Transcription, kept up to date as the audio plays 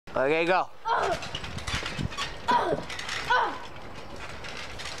Okay, go. Oh,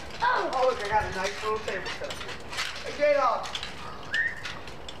 look, I got a nice little table set. Hey, J-Dog.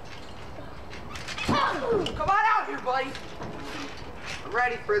 Come on out here, buddy. I'm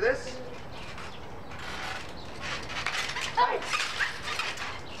ready for this. Hey.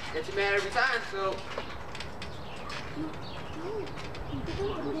 Get you mad every time, so.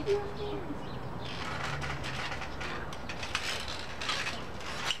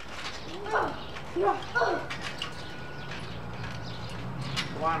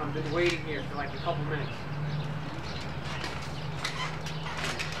 Come on, I've been waiting here for like a couple minutes.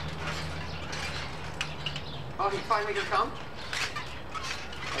 Oh, he's finally gonna come?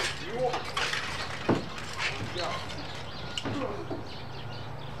 Oh, you are. Go.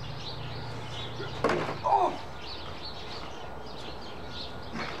 Oh!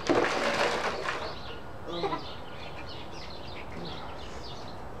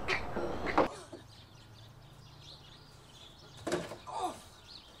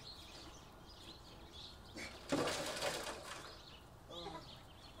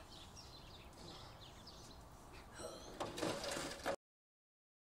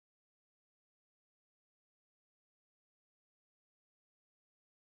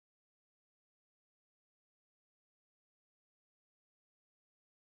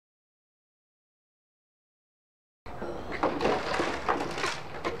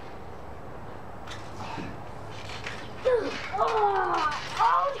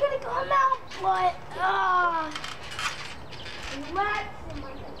 Oh, it's gonna come out, but relax.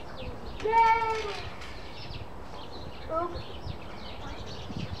 Yay!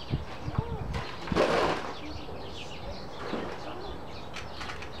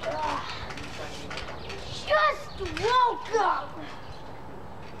 Just woke up.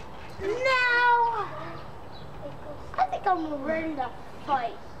 Now I think I'm ready to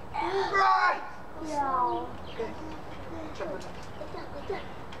fight. Right! No.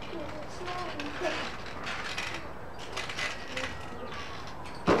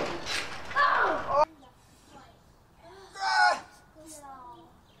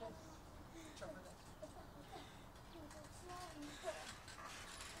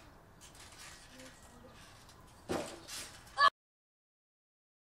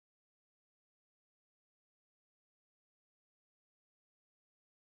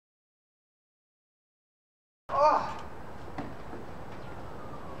 Oh!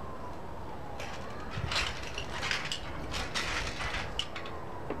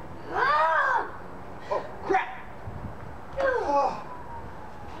 Oh, crap! Oh!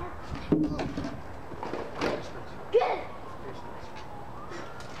 Good.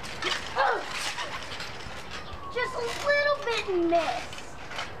 Just a little bit miss.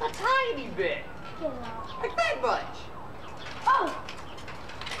 A tiny bit. Get out. Like that much. Oh!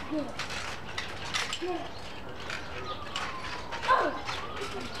 Get it. Get it. Oh!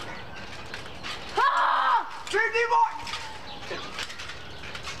 Ah! 50 more!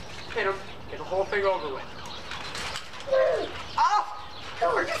 Hit him. Get the whole thing over with. Oh!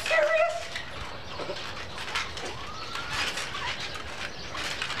 Are you serious?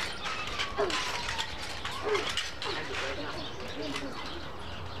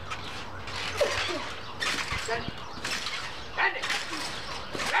 Send it. Send it.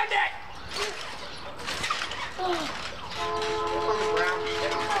 Send it. From the ground.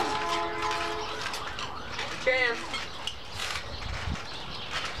 Chance.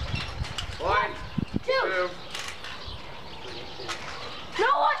 1, 2.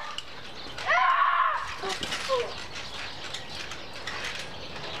 No one. Ah!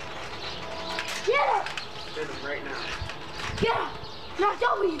 Get it. Hit him right now. Get it. Now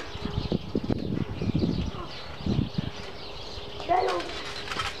W. Get him.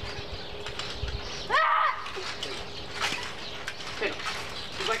 Ah! Hit him.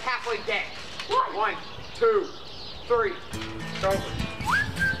 He's like halfway dead. 1, 1, 2, 3. It's over.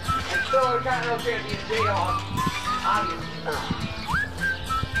 I'm still a Continental Champion, J-Dog. Obviously.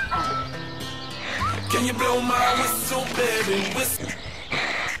 Can you blow my whistle, baby, whistle?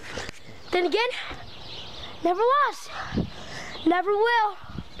 Then again, never lost. Never will.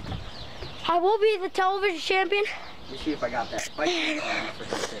 I will be the television champion. Let me see if I got that.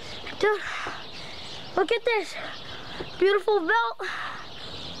 Dude, look at this. Beautiful belt.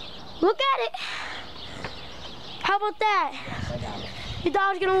 Look at it. How about that? Yes, I got it. Your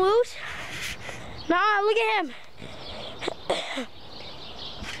dog's gonna lose? Nah, look at him.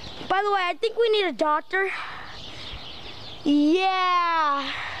 By the way, I think we need a doctor.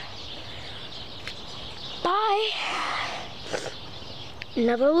 Yeah. Bye.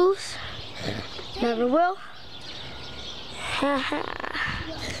 Never lose. Never will.